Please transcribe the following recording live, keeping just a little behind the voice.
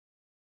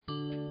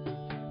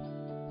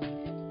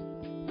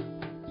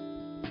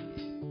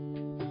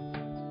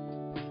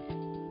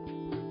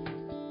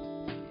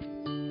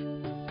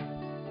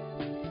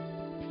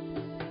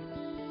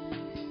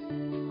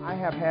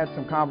have had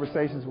some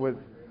conversations with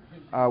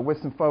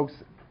some folks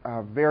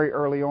very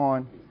early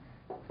on.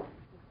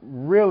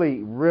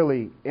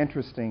 Really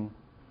interesting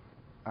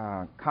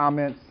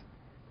comments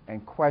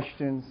and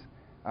questions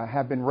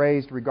have been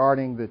raised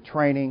regarding the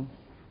training.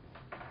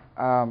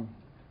 You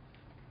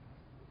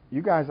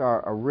guys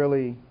are a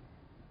really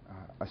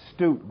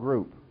astute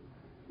group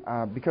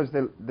because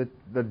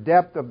the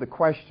depth of the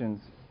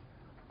questions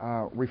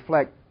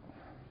reflect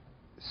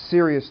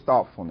serious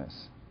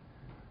thoughtfulness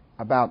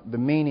about the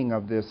meaning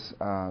of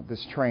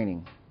this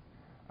training,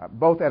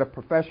 both at a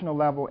professional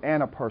level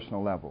and a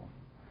personal level.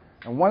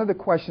 And one of the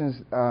questions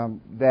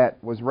that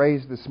was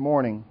raised this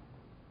morning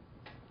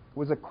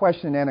was a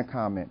question and a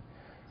comment.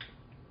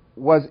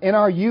 Was in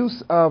our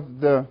use of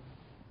the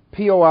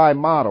POI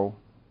model,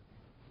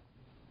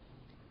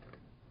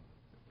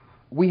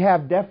 we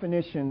have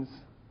definitions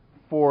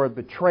for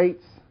the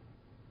traits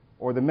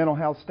or the mental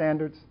health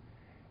standards,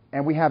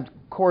 and we have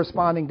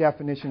corresponding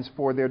definitions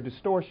for their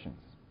distortions.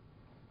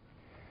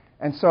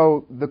 And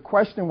so the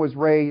question was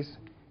raised,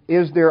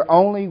 is there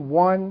only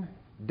one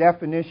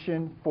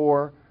definition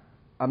for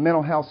a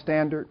mental health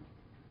standard?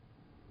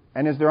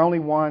 And is there only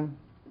one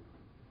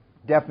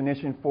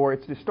definition for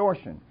its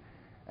distortion?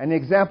 And the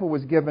example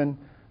was given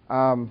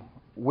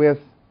with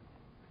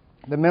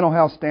the mental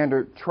health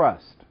standard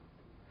trust.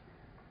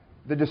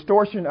 The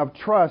distortion of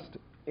trust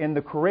in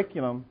the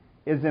curriculum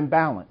is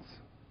imbalance.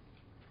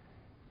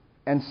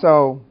 And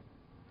so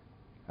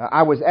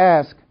I was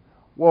asked,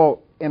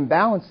 well,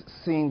 imbalance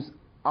seems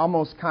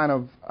almost kind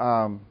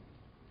of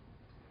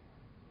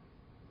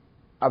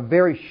a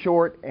very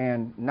short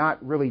and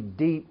not really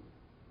deep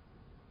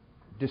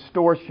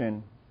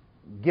distortion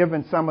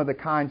given some of the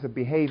kinds of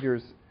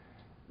behaviors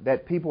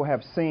that people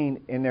have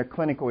seen in their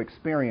clinical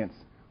experience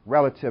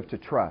relative to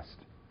trust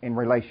in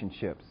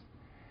relationships.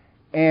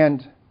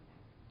 And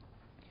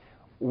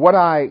what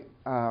I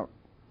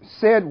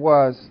said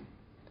was,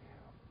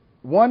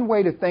 one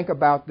way to think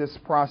about this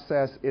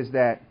process is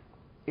that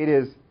it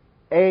is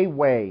a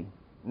way,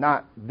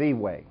 not the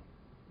way.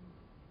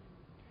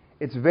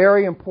 It's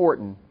very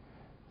important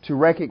to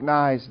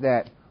recognize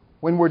that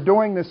when we're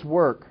doing this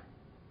work,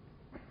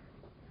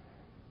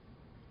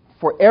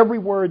 for every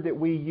word that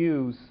we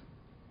use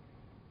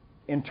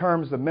in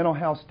terms of mental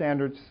health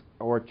standards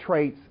or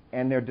traits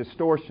and their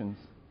distortions,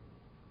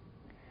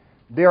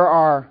 there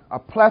are a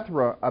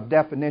plethora of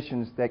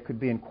definitions that could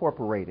be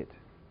incorporated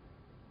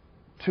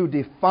to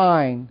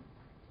define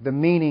the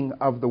meaning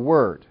of the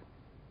word.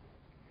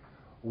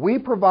 We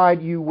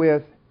provide you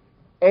with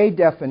a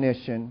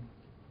definition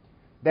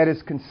that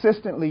is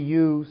consistently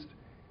used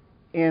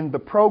in the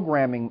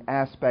programming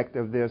aspect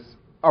of this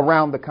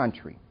around the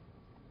country.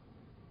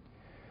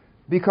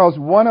 Because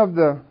one of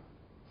the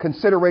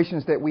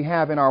considerations that we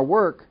have in our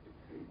work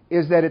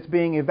is that it's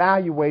being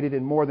evaluated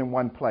in more than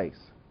one place.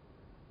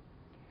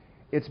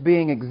 It's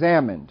being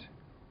examined.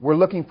 We're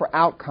looking for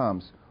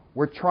outcomes.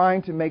 We're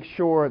trying to make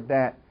sure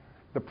that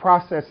the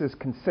process is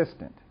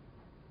consistent.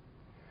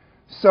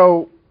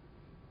 So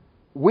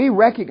we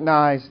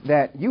recognize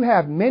that you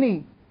have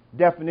many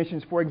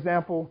definitions, for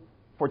example,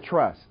 for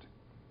trust.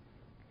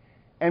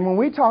 And when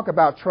we talk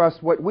about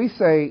trust, what we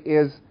say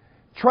is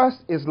trust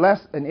is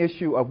less an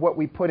issue of what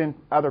we put in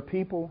other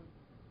people.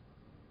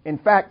 In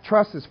fact,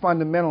 trust is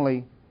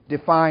fundamentally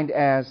defined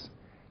as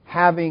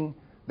having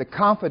the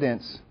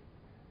confidence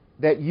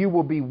that you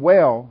will be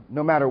well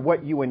no matter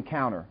what you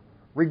encounter,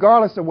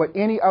 regardless of what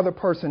any other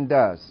person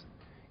does.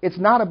 It's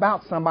not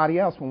about somebody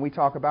else when we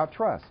talk about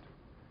trust.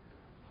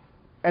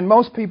 And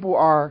most people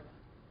are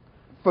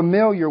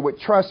familiar with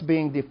trust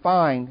being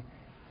defined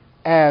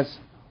as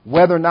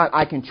whether or not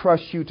I can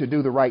trust you to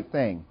do the right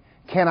thing.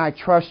 Can I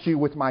trust you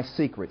with my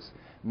secrets?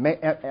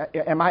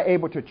 Am I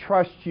able to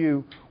trust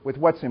you with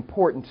what's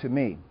important to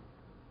me?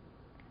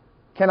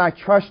 Can I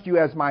trust you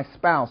as my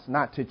spouse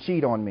not to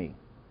cheat on me?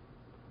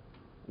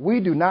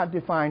 We do not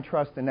define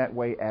trust in that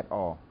way at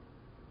all.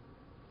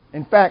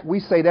 In fact, we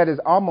say that is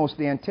almost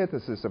the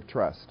antithesis of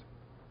trust.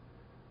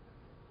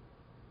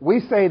 We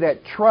say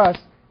that trust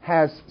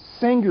has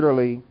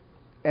singularly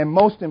and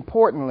most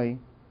importantly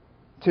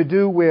to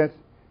do with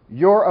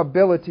your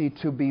ability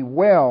to be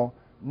well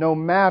no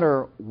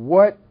matter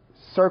what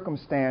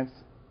circumstance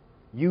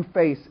you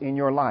face in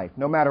your life.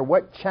 No matter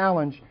what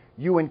challenge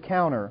you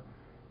encounter,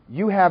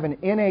 you have an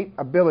innate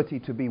ability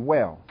to be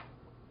well.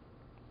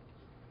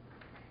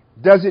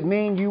 Does it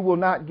mean you will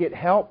not get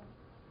help?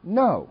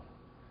 No.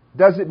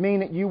 Does it mean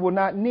that you will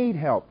not need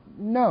help?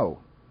 No.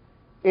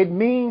 It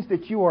means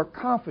that you are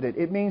confident.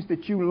 It means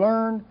that you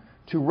learn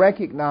to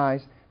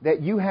recognize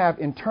that you have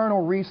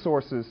internal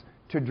resources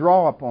to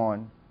draw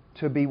upon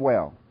to be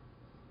well.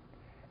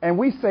 And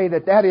we say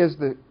that that is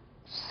the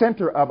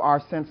center of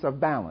our sense of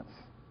balance.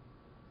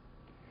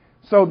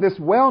 So this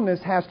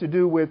wellness has to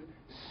do with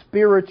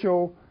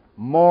spiritual,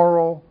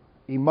 moral,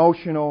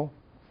 emotional,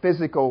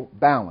 physical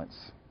balance.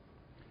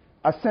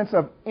 A sense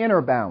of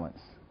inner balance.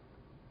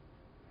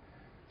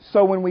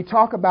 So when we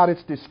talk about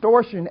its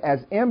distortion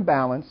as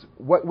imbalance,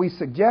 what we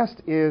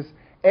suggest is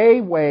a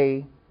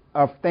way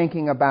of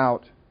thinking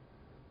about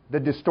the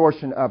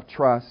distortion of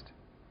trust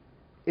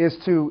is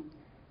to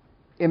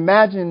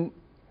imagine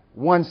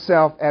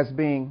oneself as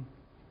being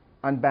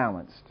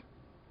unbalanced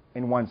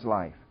in one's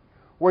life,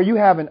 where you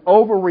have an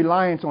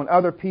over-reliance on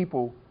other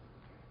people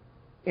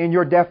in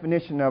your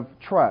definition of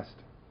trust.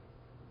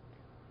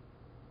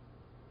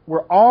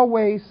 We're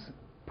always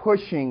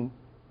pushing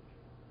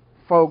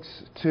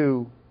folks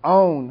to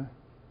own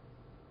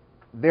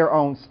their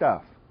own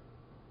stuff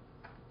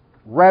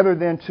rather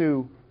than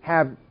to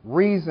have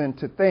reason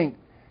to think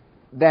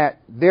that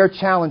their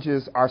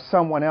challenges are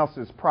someone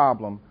else's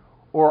problem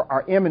or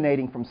are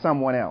emanating from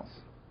someone else.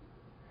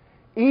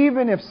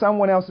 Even if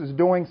someone else is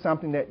doing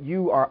something that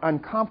you are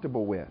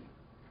uncomfortable with,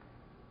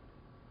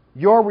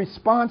 your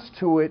response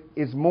to it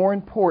is more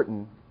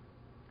important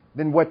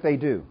than what they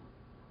do.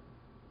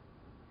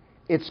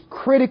 It's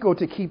critical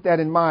to keep that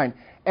in mind,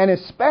 and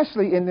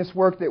especially in this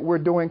work that we're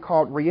doing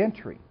called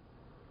reentry.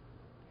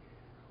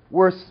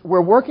 We're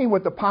working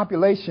with a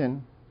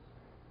population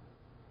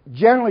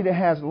generally that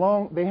have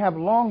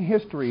long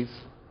histories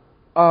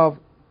of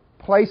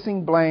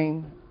placing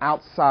blame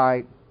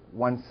outside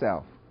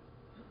oneself.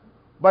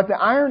 But the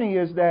irony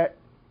is that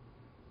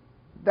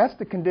that's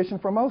the condition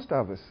for most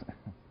of us.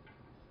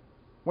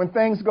 When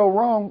things go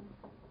wrong,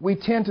 we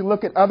tend to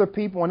look at other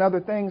people and other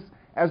things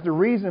as the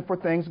reason for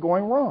things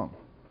going wrong.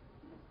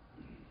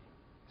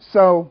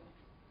 So,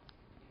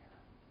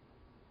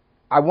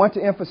 I want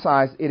to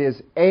emphasize it is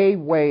a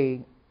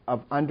way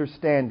of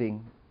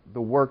understanding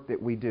the work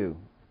that we do.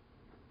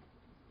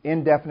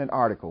 Indefinite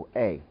article,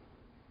 A.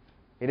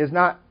 It is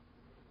not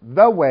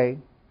the way,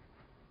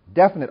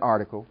 definite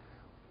article.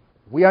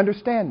 We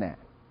understand that.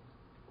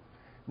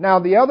 Now,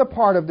 the other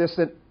part of this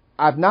that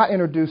I've not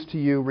introduced to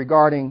you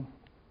regarding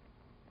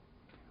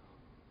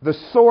the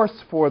source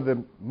for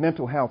the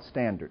mental health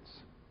standards.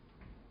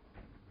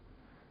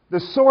 The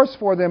source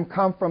for them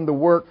come from the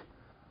work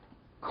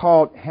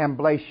called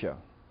Hamblasia.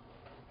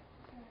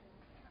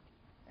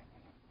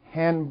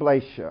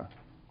 Hamblasia.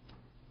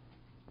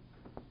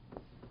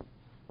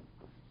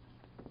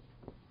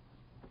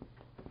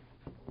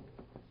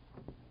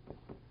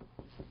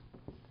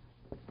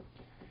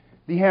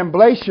 The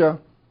Hamblasia,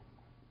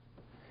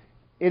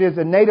 it is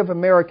a Native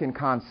American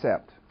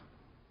concept.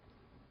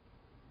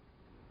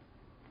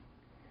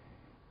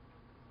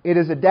 It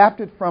is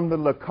adapted from the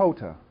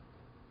Lakota.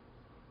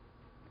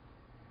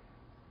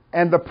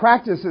 And the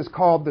practice is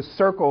called the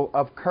circle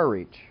of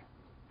courage.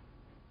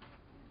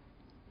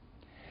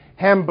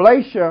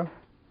 Hamblasia,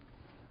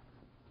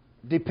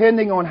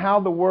 depending on how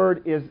the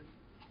word is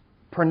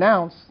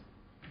pronounced,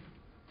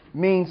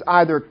 means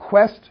either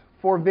quest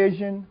for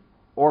vision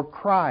or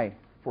cry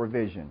for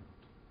vision.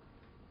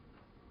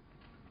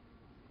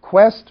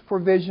 Quest for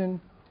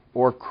vision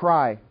or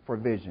cry for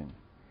vision.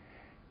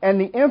 And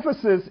the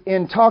emphasis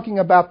in talking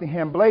about the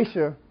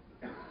Hamblasia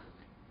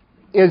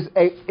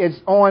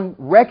is on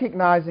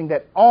recognizing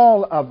that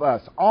all of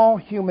us, all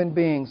human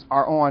beings,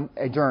 are on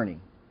a journey.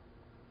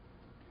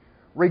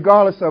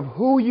 Regardless of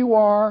who you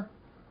are,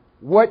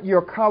 what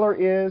your color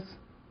is,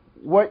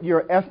 what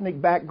your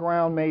ethnic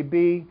background may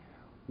be,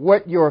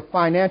 what your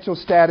financial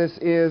status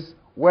is,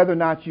 whether or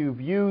not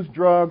you've used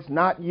drugs,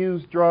 not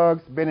used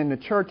drugs, been in the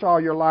church all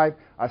your life,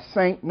 a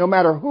saint, no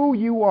matter who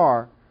you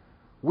are,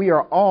 we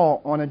are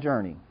all on a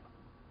journey.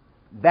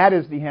 That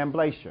is the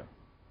Hamblasia.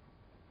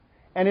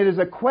 And it is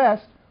a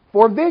quest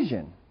for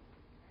vision.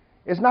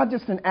 It's not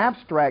just an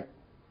abstract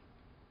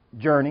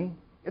journey.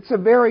 It's a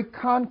very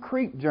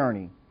concrete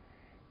journey.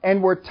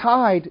 And we're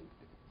tied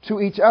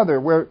to each other.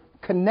 We're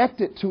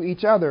connected to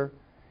each other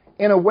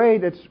in a way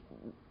that's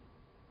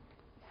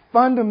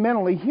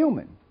fundamentally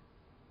human.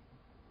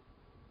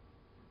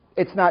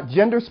 It's not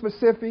gender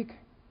specific.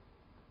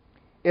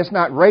 It's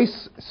not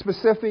race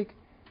specific.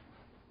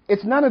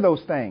 It's none of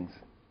those things.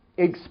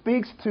 It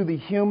speaks to the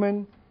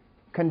human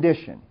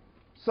condition.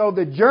 So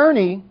the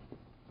journey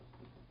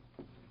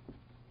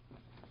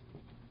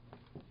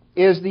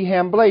is the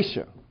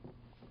Hamblasia.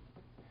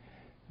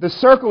 The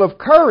circle of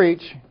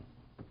courage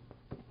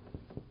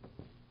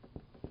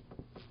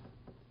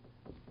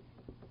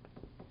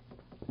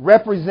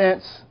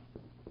represents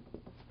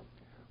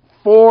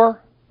 4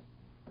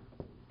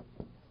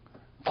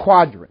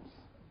 quadrants.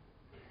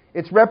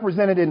 It's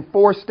represented in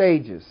 4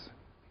 stages.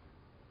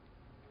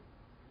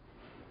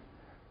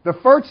 The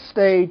first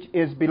stage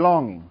is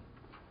belonging.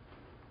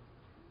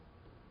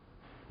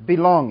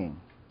 Belonging.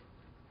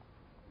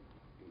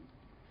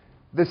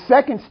 The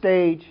second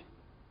stage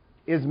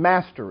is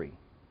mastery.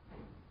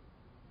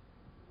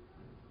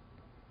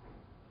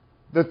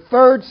 The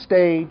third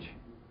stage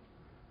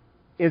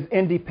is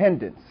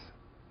independence.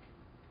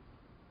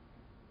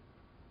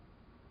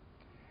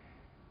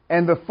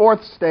 And the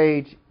fourth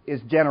stage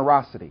is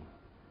generosity.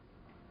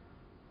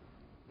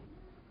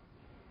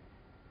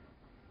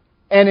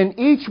 And in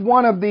each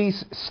one of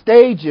these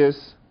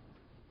stages,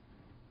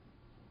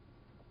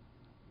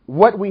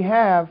 what we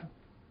have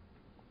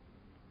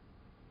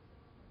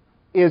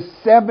is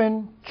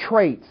 7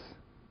 traits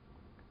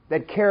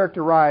that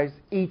characterize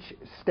each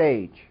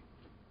stage.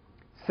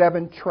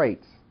 7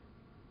 traits.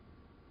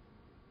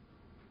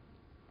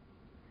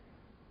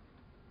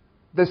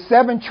 The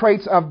 7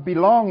 traits of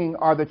belonging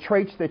are the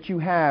traits that you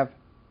have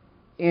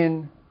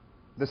in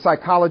the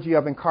psychology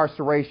of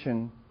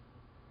incarceration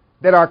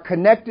that are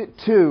connected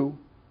to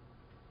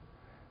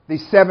the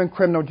 7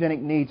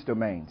 criminogenic needs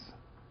domains.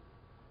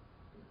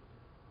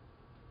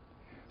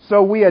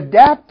 So we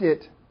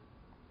adapted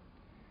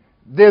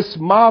this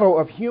model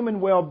of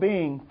human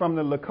well-being from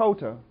the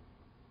Lakota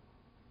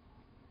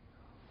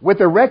with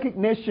the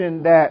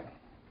recognition that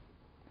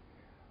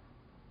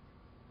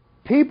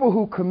people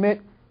who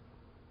commit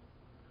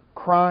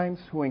crimes,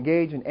 who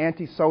engage in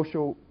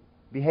antisocial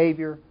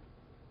behavior,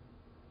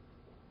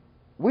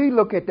 we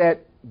look at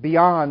that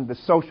beyond the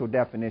social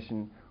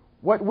definition.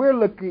 What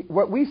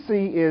we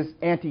see is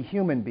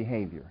anti-human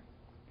behavior.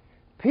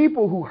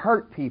 People who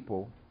hurt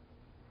people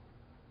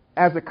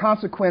as a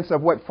consequence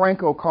of what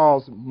Franco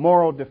calls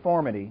moral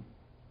deformity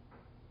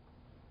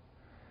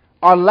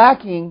are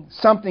lacking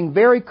something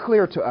very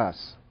clear to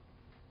us,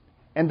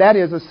 and that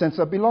is a sense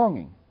of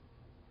belonging.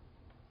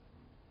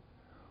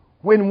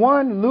 When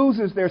one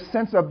loses their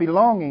sense of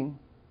belonging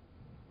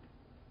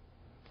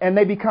and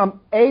they become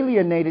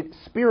alienated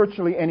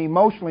spiritually and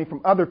emotionally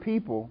from other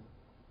people,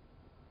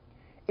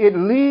 it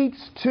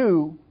leads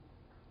to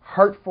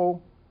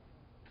hurtful,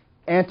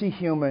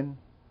 anti-human,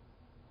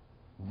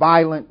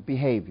 violent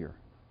behavior.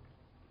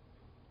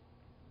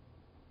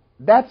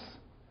 That's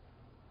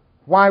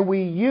why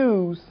we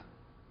use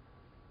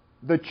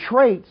the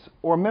traits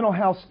or mental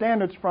health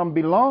standards from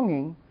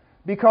belonging,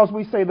 because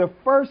we say the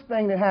first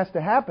thing that has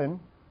to happen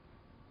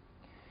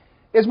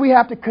is we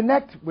have to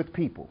connect with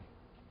people.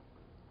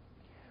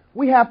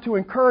 We have to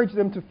encourage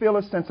them to feel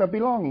a sense of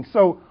belonging.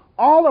 So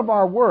all of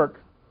our work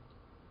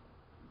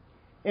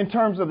in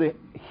terms of the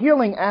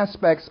healing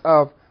aspects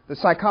of the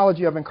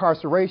psychology of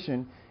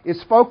incarceration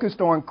is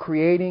focused on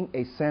creating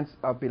a sense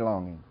of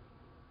belonging.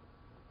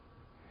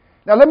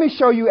 Now let me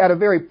show you at a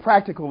very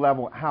practical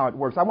level how it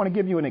works. I want to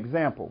give you an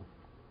example.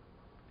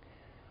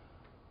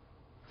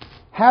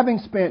 Having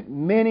spent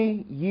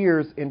many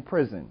years in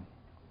prison,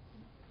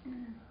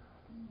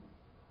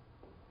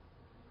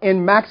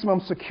 in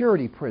maximum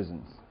security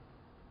prisons,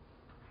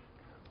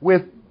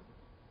 with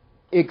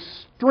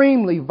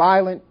extremely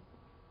violent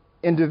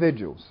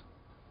individuals,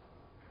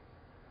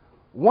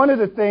 one of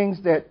the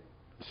things that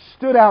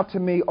stood out to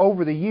me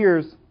over the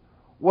years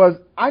was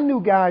I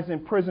knew guys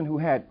in prison who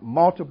had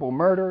multiple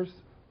murders,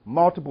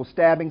 multiple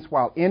stabbings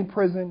while in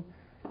prison,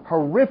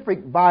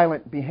 horrific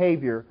violent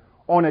behavior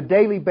on a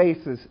daily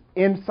basis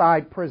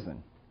inside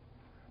prison.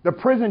 The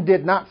prison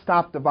did not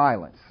stop the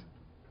violence.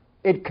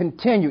 It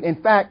continued.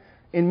 In fact,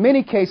 in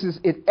many cases,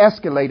 it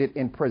escalated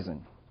in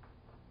prison.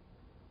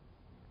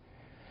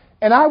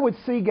 And I would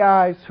see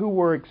guys who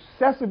were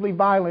excessively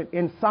violent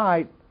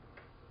inside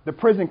the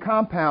prison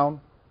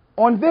compound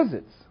on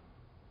visits.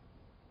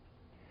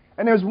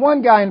 And there's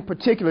one guy in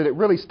particular that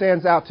really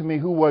stands out to me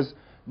who was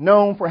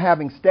known for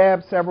having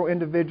stabbed several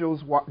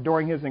individuals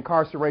during his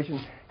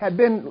incarceration, had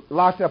been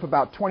locked up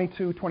about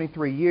 22,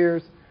 23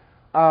 years,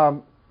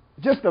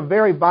 just a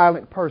very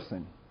violent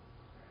person.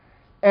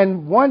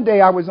 And one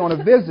day I was on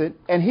a visit,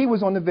 and he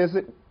was on the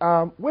visit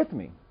with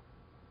me.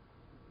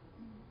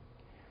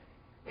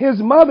 His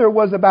mother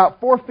was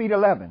about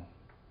 4'11".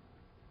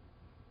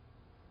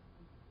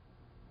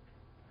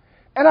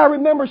 And I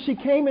remember she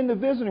came in the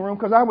visiting room,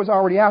 because I was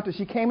already out there.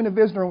 She came in the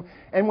visiting room,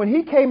 and when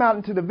he came out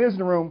into the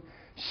visiting room,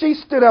 she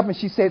stood up and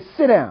she said,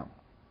 "Sit down.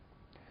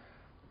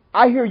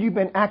 I hear you've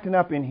been acting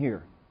up in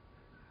here."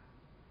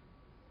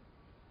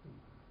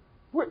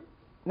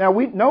 Now,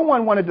 no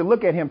one wanted to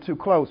look at him too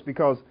close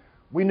because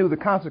we knew the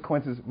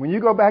consequences. When you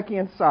go back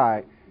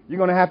inside, you're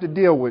going to have to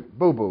deal with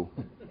Boo-Boo.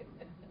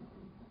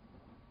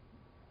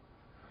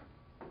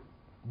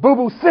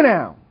 Boo-Boo, sit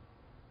down.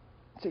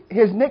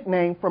 His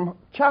nickname from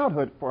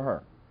childhood for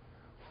her.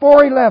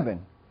 4'11".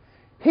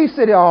 He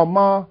said, "Oh,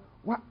 Ma,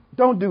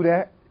 don't do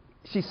that."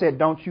 She said,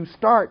 "Don't you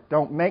start.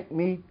 Don't make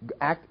me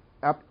act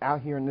up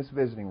out here in this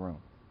visiting room."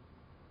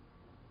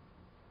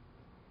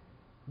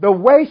 The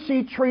way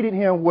she treated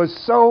him was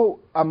so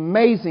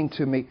amazing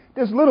to me.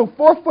 This little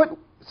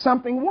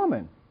 4-foot-something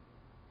woman,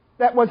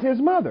 that was his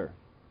mother.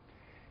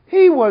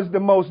 He was the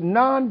most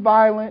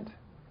nonviolent,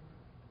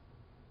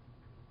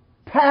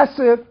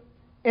 passive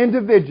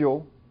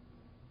individual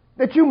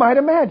that you might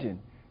imagine.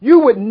 You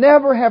would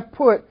never have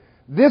put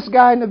this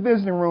guy in the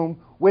visiting room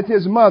with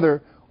his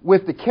mother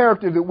with the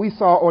character that we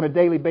saw on a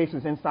daily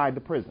basis inside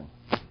the prison.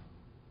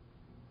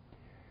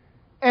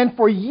 And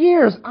for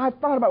years, I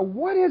thought about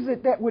what is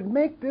it that would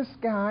make this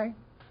guy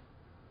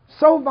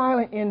so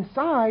violent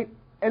inside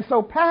and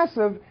so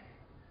passive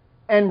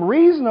and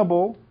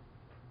reasonable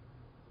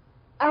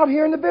out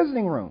here in the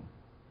visiting room.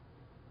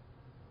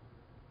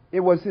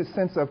 It was his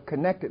sense of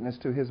connectedness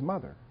to his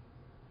mother.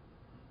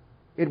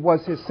 It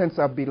was his sense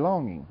of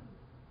belonging.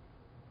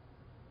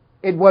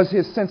 It was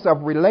his sense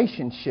of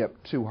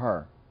relationship to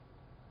her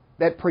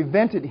that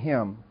prevented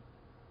him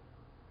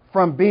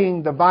from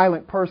being the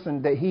violent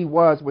person that he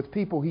was with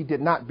people he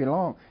did not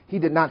belong. He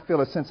did not feel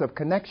a sense of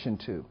connection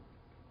to.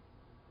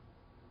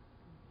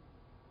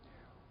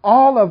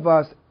 All of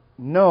us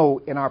know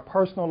in our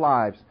personal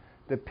lives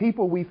the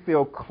people we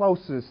feel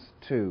closest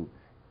to,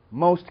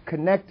 most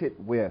connected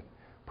with,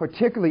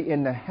 particularly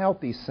in the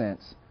healthy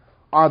sense,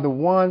 are the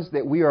ones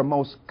that we are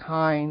most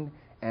kind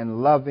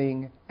and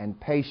loving and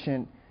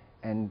patient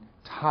and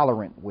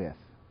tolerant with.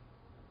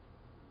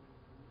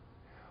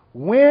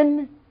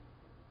 When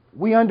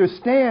we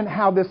understand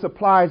how this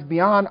applies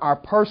beyond our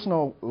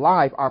personal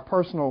life, our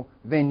personal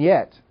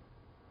vignette,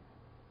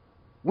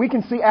 we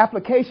can see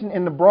application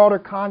in the broader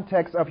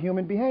context of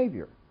human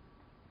behavior.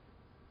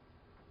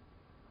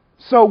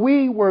 So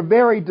we were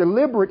very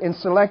deliberate in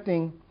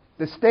selecting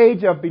the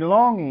stage of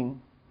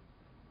belonging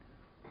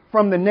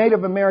from the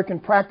Native American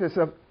practice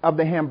of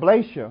the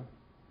Hamblacia,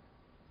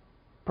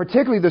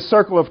 particularly the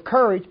circle of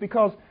courage,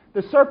 because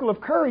the circle of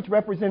courage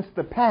represents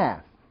the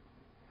path.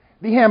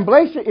 The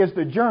Hamblacia is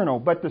the journey,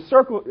 but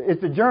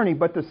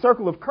the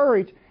circle of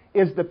courage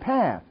is the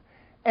path.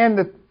 And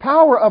the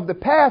power of the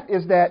path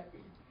is that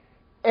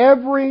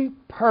every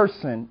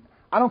person,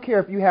 I don't care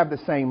if you have the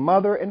same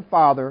mother and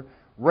father,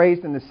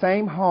 raised in the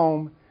same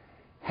home,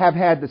 have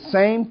had the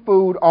same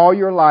food all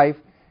your life,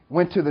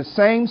 went to the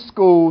same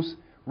schools,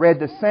 read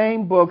the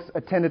same books,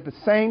 attended the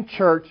same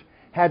church,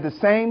 had the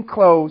same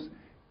clothes,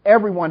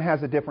 everyone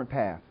has a different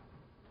path.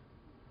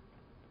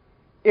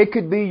 It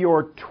could be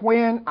your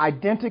twin,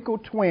 identical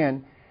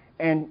twin,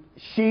 and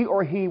she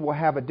or he will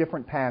have a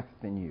different path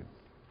than you.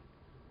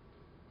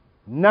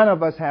 None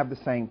of us have the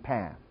same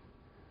path,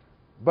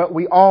 but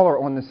we all are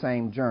on the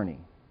same journey.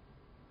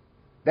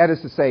 That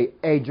is to say,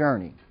 a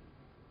journey.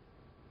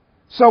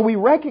 So we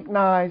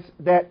recognize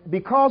that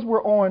because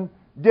we're on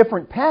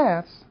different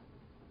paths,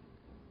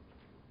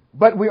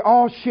 but we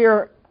all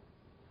share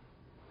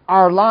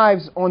our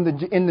lives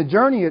in the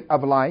journey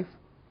of life,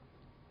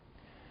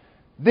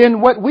 then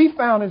what we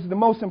found is the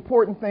most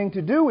important thing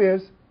to do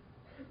is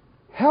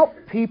help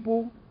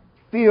people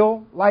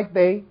feel like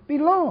they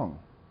belong.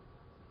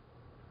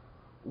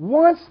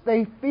 Once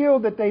they feel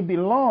that they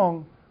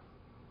belong,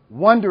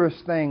 wondrous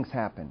things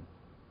happen.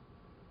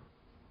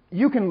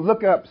 You can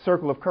look up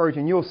Circle of Courage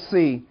and you'll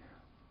see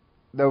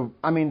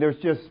there's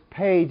just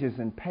pages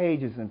and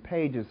pages and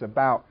pages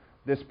about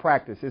this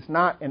practice. It's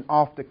not an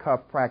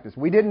off-the-cuff practice.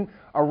 We didn't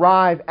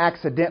arrive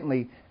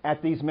accidentally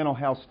at these mental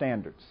health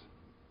standards.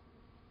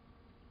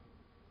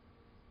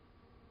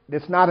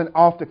 It's not an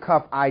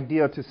off-the-cuff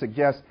idea to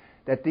suggest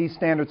that these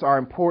standards are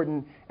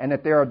important and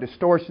that there are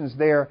distortions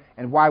there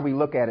and why we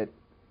look at it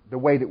the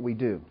way that we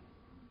do.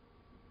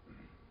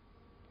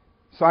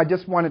 So I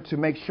just wanted to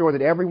make sure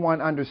that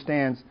everyone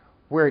understands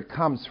where it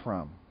comes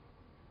from.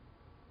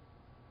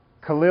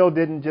 Khalil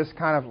didn't just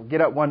kind of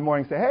get up one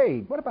morning and say,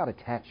 hey, what about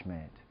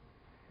attachment?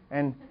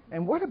 And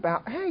what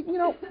about, hey,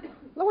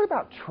 what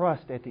about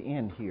trust at the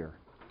end here?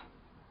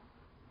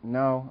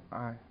 No,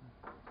 I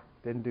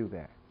didn't do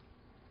that.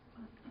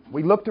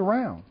 We looked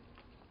around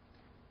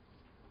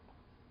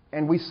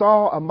and we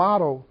saw a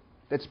model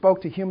that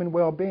spoke to human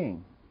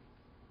well-being.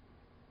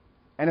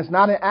 And it's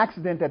not an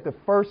accident that the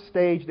first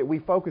stage that we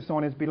focus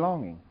on is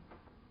belonging.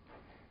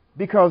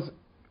 Because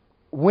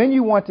when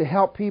you want to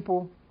help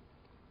people,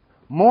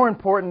 more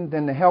important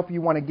than the help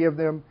you want to give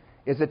them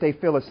is that they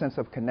feel a sense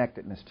of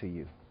connectedness to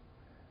you.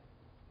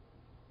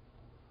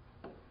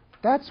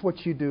 That's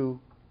what you do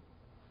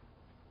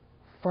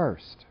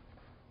first.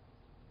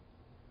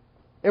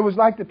 It was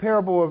like the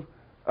parable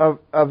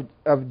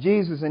of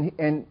Jesus,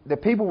 and the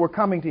people were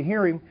coming to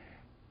hear him,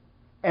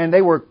 and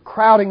they were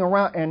crowding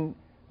around, and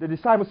the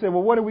disciples said,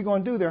 well, what are we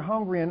going to do? They're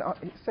hungry. And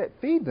he said,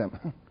 feed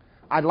them.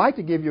 I'd like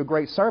to give you a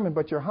great sermon,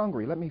 but you're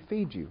hungry. Let me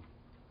feed you.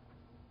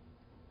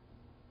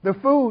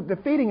 The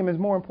feeding them is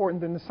more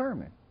important than the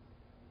sermon.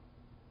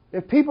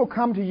 If people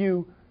come to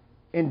you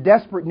in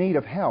desperate need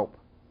of help,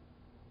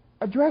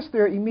 address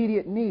their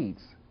immediate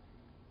needs.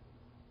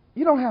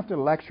 You don't have to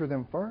lecture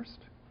them first.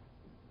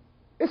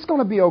 It's going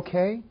to be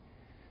okay.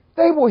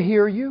 They will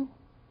hear you.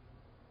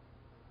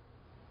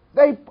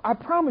 I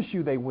promise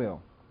you they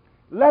will.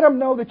 Let them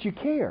know that you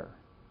care.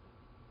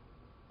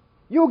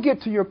 You'll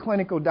get to your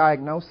clinical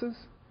diagnosis.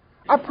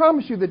 I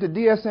promise you that the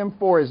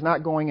DSM-4 is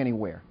not going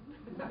anywhere.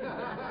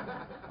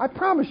 I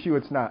promise you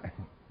it's not.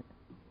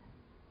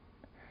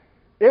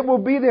 It will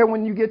be there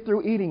when you get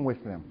through eating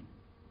with them.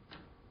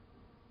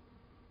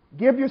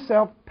 Give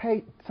yourself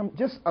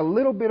just a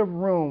little bit of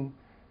room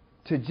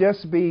to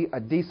just be a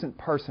decent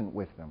person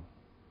with them.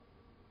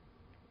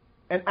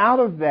 And out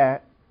of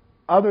that,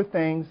 other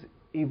things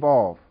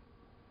evolve.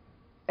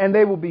 And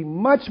they will be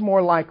much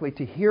more likely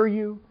to hear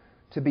you,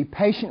 to be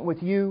patient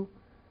with you,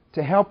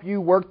 to help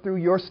you work through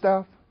your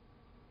stuff,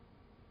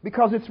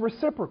 because it's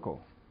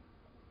reciprocal.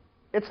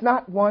 It's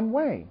not one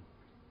way.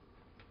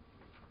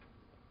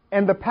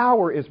 And the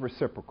power is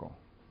reciprocal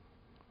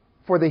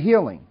for the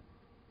healing.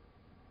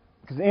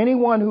 Because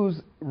anyone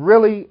who's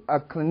really a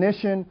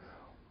clinician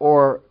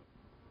or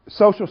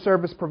social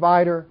service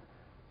provider,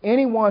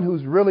 anyone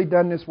who's really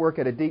done this work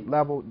at a deep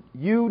level,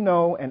 you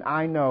know and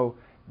I know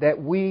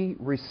that we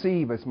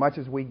receive as much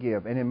as we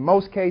give. And in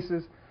most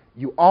cases,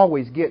 you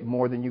always get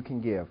more than you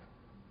can give.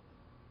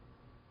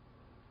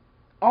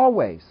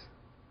 Always,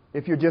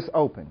 if you're just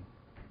open.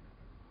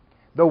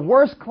 The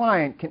worst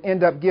client can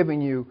end up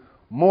giving you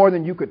more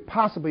than you could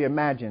possibly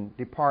imagine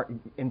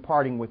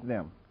imparting with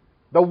them.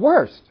 The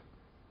worst,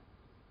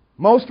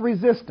 most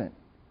resistant,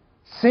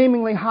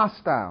 seemingly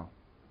hostile.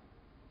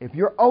 If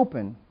you're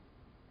open,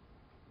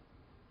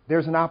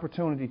 there's an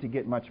opportunity to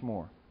get much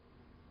more.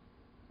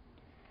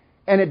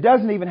 And it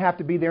doesn't even have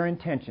to be their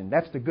intention.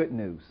 That's the good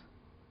news.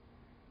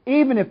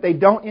 Even if they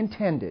don't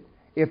intend it,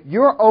 if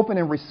you're open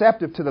and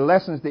receptive to the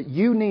lessons that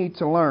you need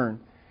to learn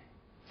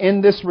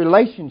in this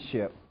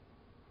relationship,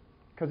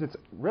 because it's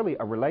really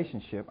a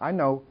relationship. I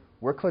know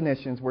we're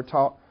clinicians. We're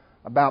taught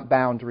about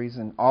boundaries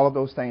and all of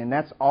those things, and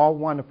that's all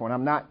wonderful, and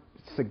I'm not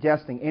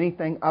suggesting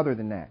anything other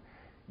than that.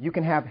 You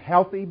can have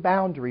healthy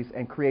boundaries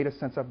and create a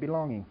sense of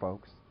belonging,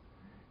 folks.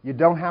 You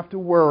don't have to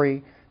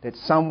worry that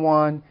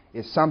someone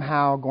is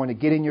somehow going to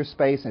get in your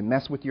space and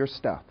mess with your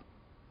stuff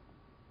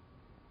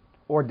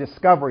or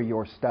discover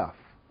your stuff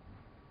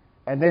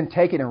and then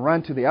take it and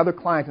run to the other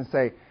clients and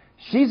say,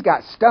 she's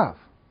got stuff.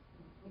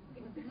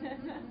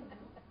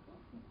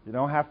 You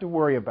don't have to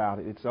worry about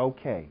it. It's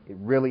okay. It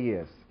really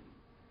is.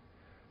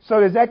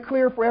 So is that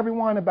clear for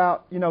everyone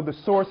about, the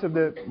source of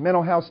the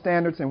mental health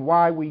standards and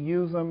why we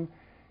use them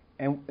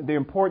and the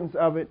importance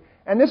of it?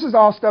 And this is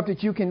all stuff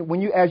that you can,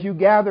 as you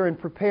gather and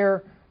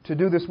prepare to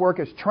do this work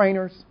as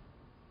trainers,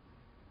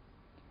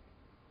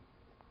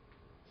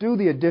 do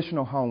the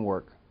additional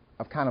homework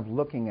of kind of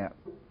looking at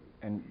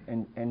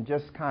and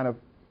just kind of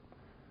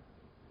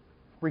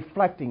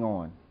reflecting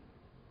on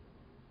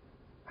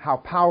how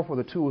powerful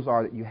the tools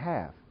are that you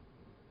have.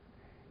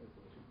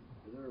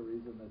 Is there a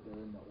reason that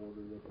they're in the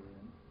order that they're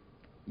in?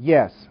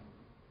 Yes.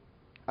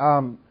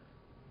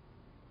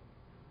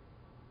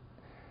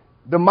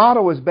 The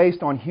model is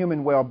based on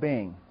human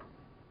well-being.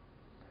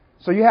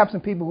 So you have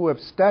some people who have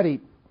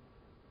studied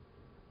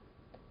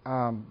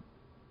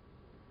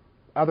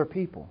other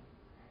people.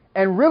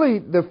 And really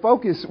the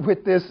focus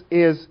with this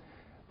is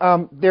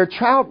their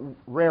child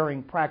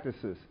rearing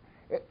practices.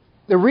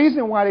 The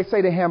reason why they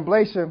say the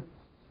Hamblacia,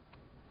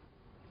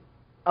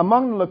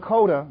 among the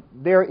Lakota,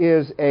 there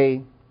is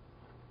a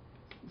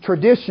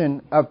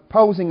tradition of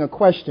posing a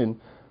question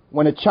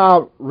when a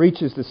child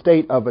reaches the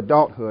state of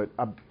adulthood,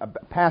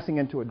 passing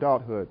into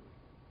adulthood.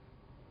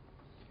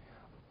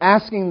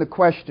 Asking the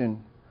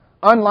question,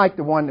 unlike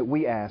the one that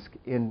we ask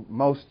in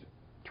most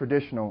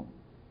traditional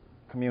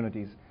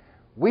communities,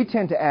 we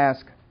tend to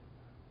ask,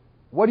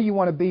 what do you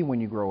want to be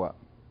when you grow up?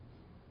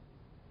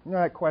 You know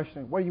that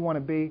question, what do you want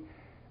to be?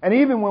 And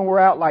even when we're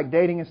out like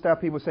dating and stuff,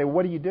 people say, well,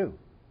 what do you do?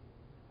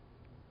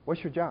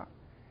 What's your job?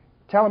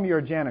 Tell them you're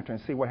a janitor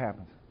and see what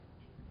happens.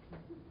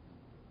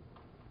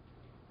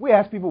 We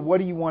ask people, what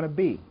do you want to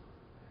be?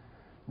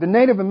 The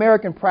Native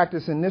American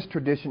practice in this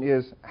tradition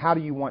is, how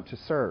do you want to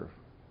serve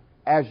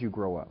as you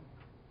grow up?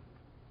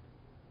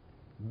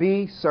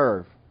 Be,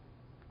 serve.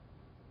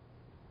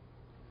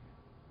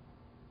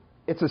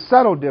 It's a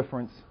subtle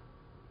difference,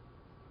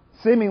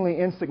 seemingly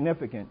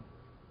insignificant,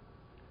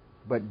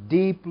 but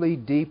deeply,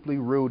 deeply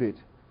rooted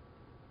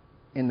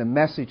in the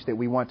message that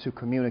we want to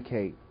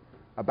communicate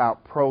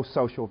about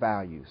pro-social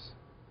values.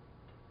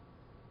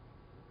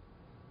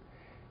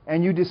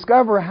 And you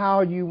discover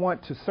how you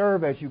want to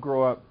serve as you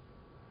grow up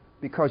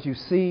because you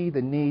see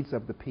the needs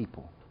of the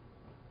people.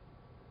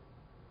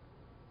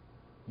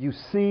 You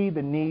see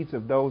the needs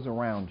of those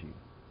around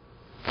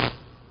you.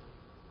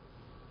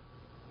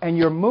 And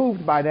you're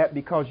moved by that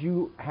because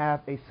you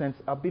have a sense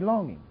of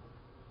belonging.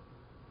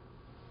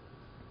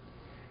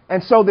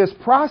 And so this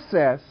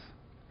process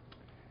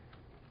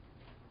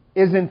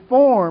is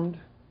informed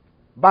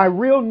by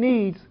real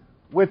needs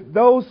with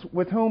those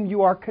with whom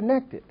you are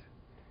connected,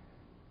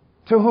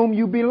 to whom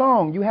you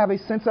belong. You have a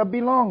sense of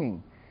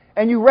belonging.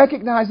 And you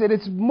recognize that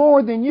it's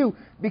more than you,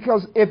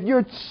 because if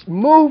you're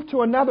moved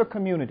to another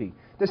community,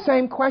 the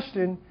same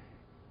question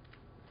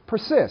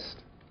persists.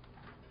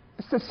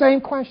 It's the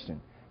same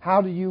question.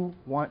 How do you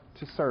want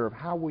to serve?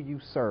 How will you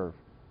serve?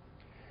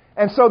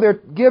 And so they're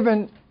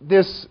given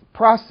this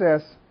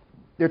process,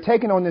 they're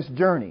taken on this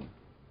journey,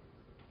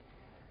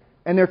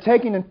 and they're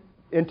taken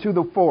into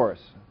the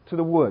forest, to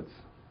the woods,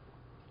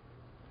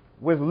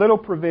 with little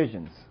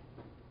provisions.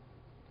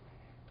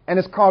 And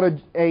it's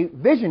called a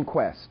vision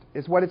quest,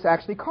 is what it's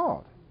actually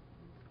called.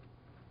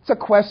 It's a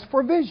quest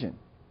for vision.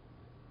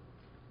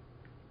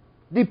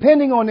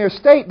 Depending on their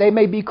state, they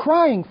may be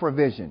crying for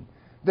vision.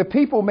 The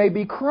people may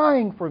be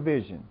crying for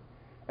vision.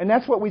 And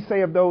that's what we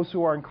say of those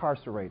who are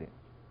incarcerated.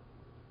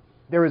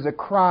 There is a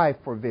cry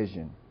for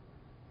vision.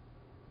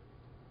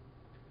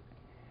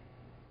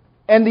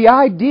 And the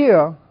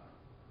idea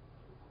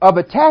of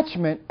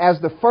attachment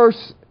as the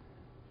first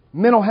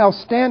mental health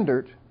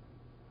standard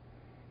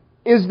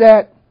is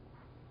that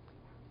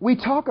we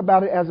talk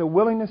about it as a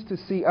willingness to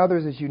see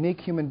others as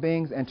unique human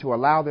beings and to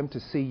allow them to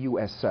see you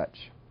as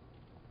such.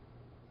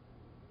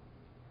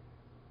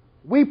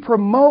 We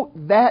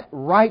promote that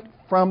right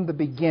from the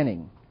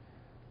beginning.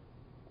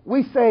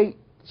 We say,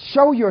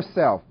 show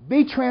yourself.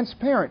 Be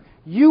transparent.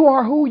 You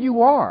are who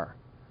you are.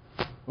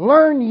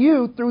 Learn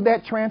you through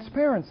that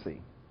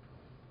transparency.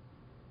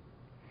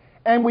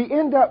 And we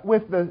end up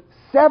with the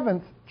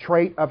seventh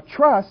trait of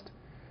trust,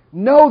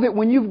 know that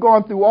when you've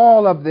gone through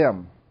all of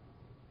them,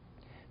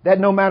 that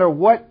no matter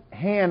what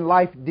hand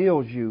life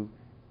deals you,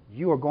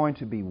 you are going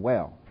to be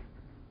well.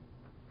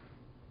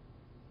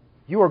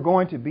 You are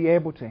going to be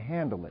able to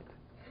handle it.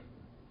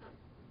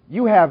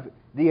 You have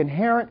the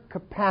inherent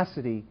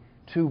capacity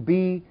to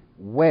be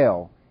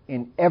well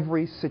in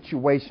every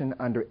situation,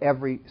 under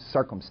every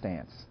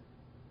circumstance.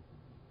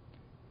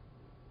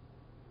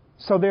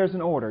 So there's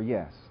an order,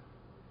 yes.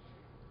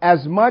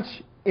 As much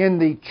in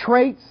the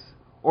traits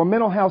or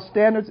mental health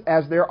standards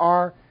as there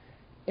are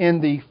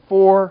in the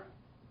 4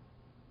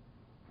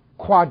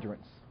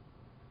 quadrants.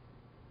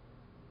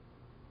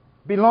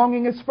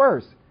 Belonging is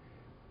first.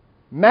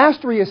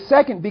 Mastery is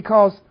second,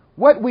 because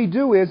what we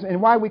do is,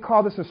 and why we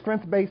call this a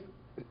strength-based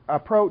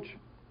approach,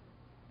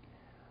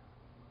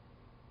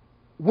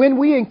 when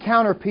we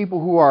encounter people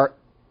who are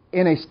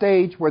in a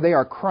stage where they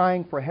are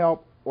crying for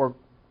help or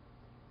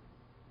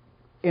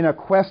in a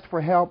quest for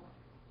help,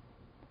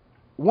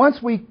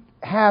 once we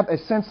have a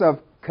sense of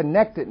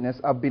connectedness,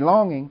 of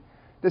belonging,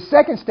 the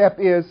second step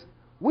is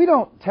we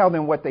don't tell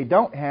them what they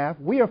don't have.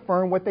 We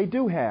affirm what they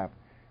do have.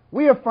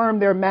 We affirm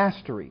their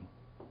mastery.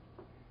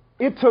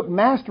 It took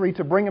mastery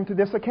to bring them to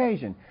this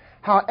occasion.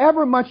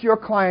 However much your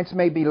clients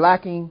may be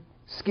lacking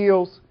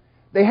skills,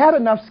 they had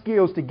enough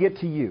skills to get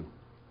to you.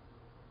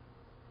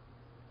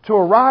 To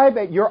arrive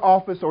at your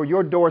office or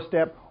your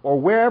doorstep or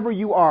wherever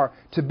you are,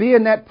 to be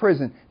in that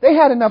prison, they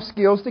had enough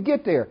skills to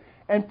get there.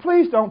 And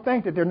please don't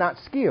think that they're not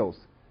skills,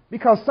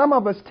 because some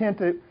of us tend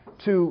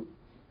to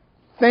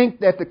think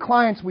that the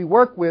clients we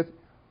work with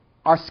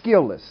are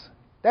skillless.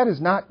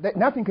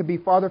 Nothing could be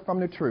farther from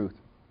the truth.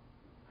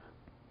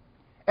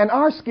 And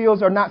our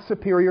skills are not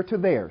superior to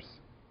theirs.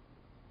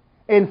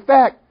 In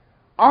fact,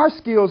 our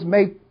skills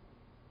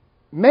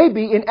may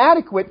be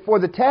inadequate for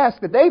the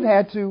task that they've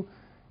had to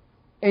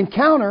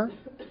encounter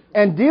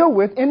and deal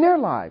with in their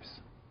lives.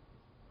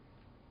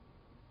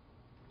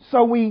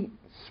 So we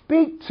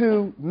speak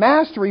to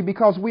mastery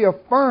because we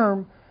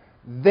affirm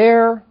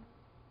their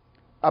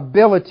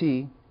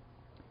ability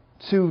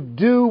to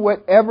do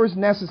whatever is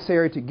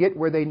necessary to get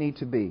where they need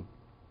to be.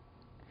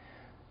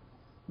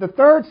 The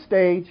third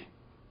stage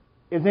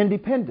is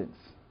independence,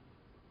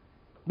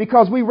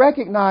 because we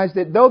recognize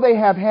that though they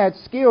have had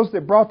skills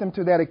that brought them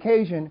to that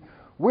occasion,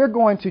 we're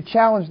going to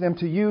challenge them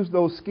to use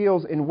those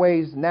skills in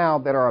ways now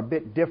that are a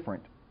bit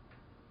different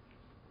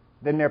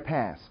than their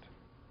past.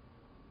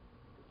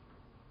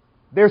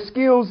 Their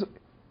skills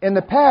in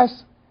the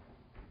past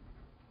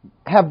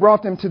have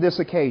brought them to this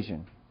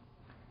occasion.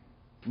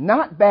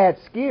 Not bad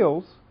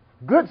skills,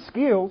 good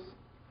skills,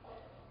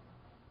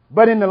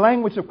 but in the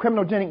language of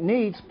criminogenic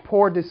needs,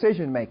 poor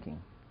decision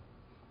making.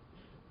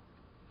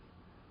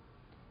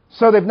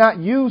 So they've not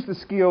used the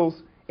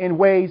skills in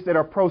ways that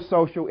are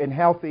pro-social and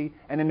healthy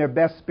and in their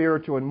best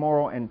spiritual and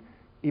moral and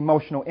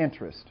emotional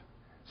interest.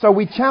 So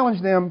we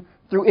challenge them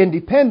through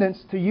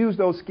independence to use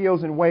those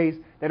skills in ways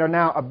that are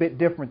now a bit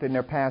different than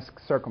their past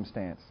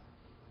circumstance.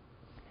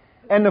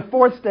 And the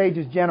fourth stage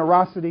is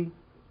generosity,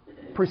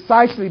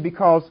 precisely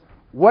because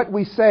what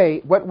we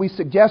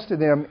suggest to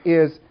them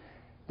is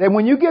that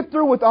when you get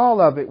through with all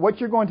of it, what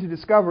you're going to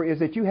discover is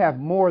that you have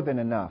more than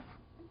enough.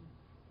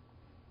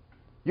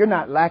 You're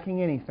not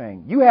lacking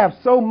anything. You have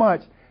so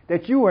much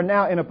that you are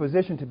now in a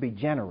position to be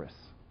generous,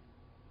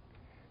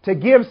 to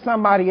give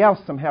somebody else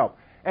some help.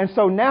 And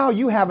so now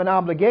you have an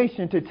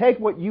obligation to take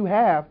what you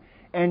have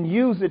and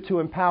use it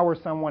to empower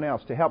someone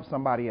else, to help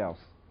somebody else.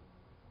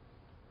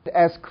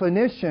 As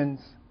clinicians,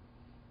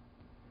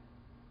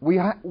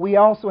 we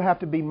also have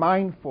to be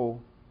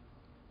mindful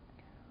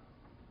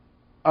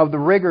of the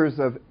rigors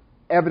of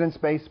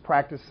evidence-based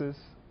practices,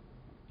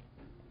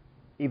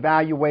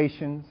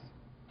 evaluations,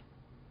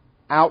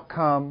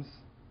 outcomes.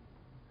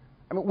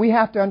 I mean, we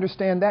have to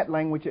understand that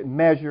language. It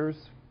measures.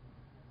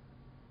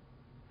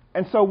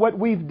 And so what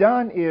we've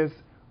done is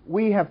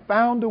we have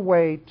found a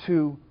way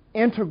to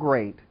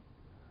integrate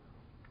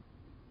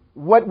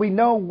what we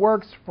know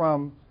works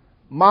from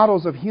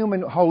models of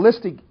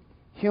holistic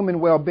human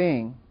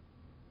well-being,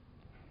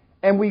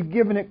 and we've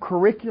given it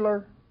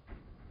curricular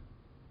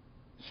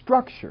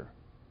structure.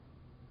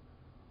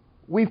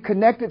 We've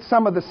connected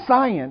some of the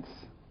science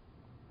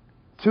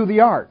to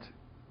the art.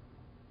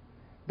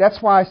 That's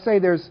why I say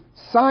there's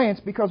science,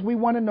 because we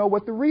want to know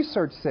what the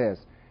research says.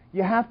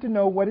 You have to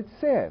know what it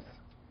says.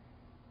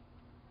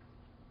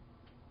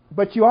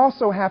 But you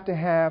also have to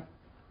have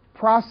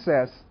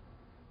process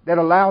that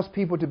allows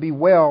people to be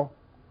well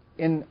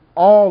in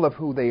all of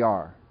who they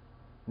are.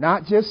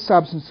 Not just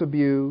substance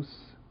abuse,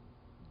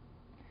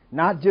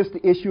 not just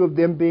the issue of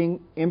them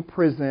being in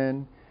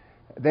prison.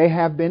 They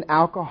have been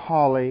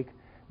alcoholic.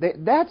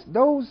 That's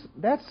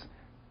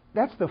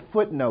the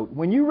footnote.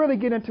 When you really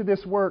get into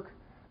this work,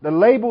 the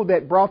label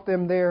that brought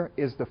them there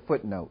is the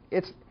footnote.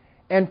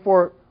 And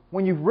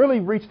when you've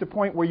really reached the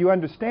point where you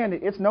understand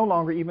it, it's no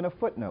longer even a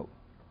footnote.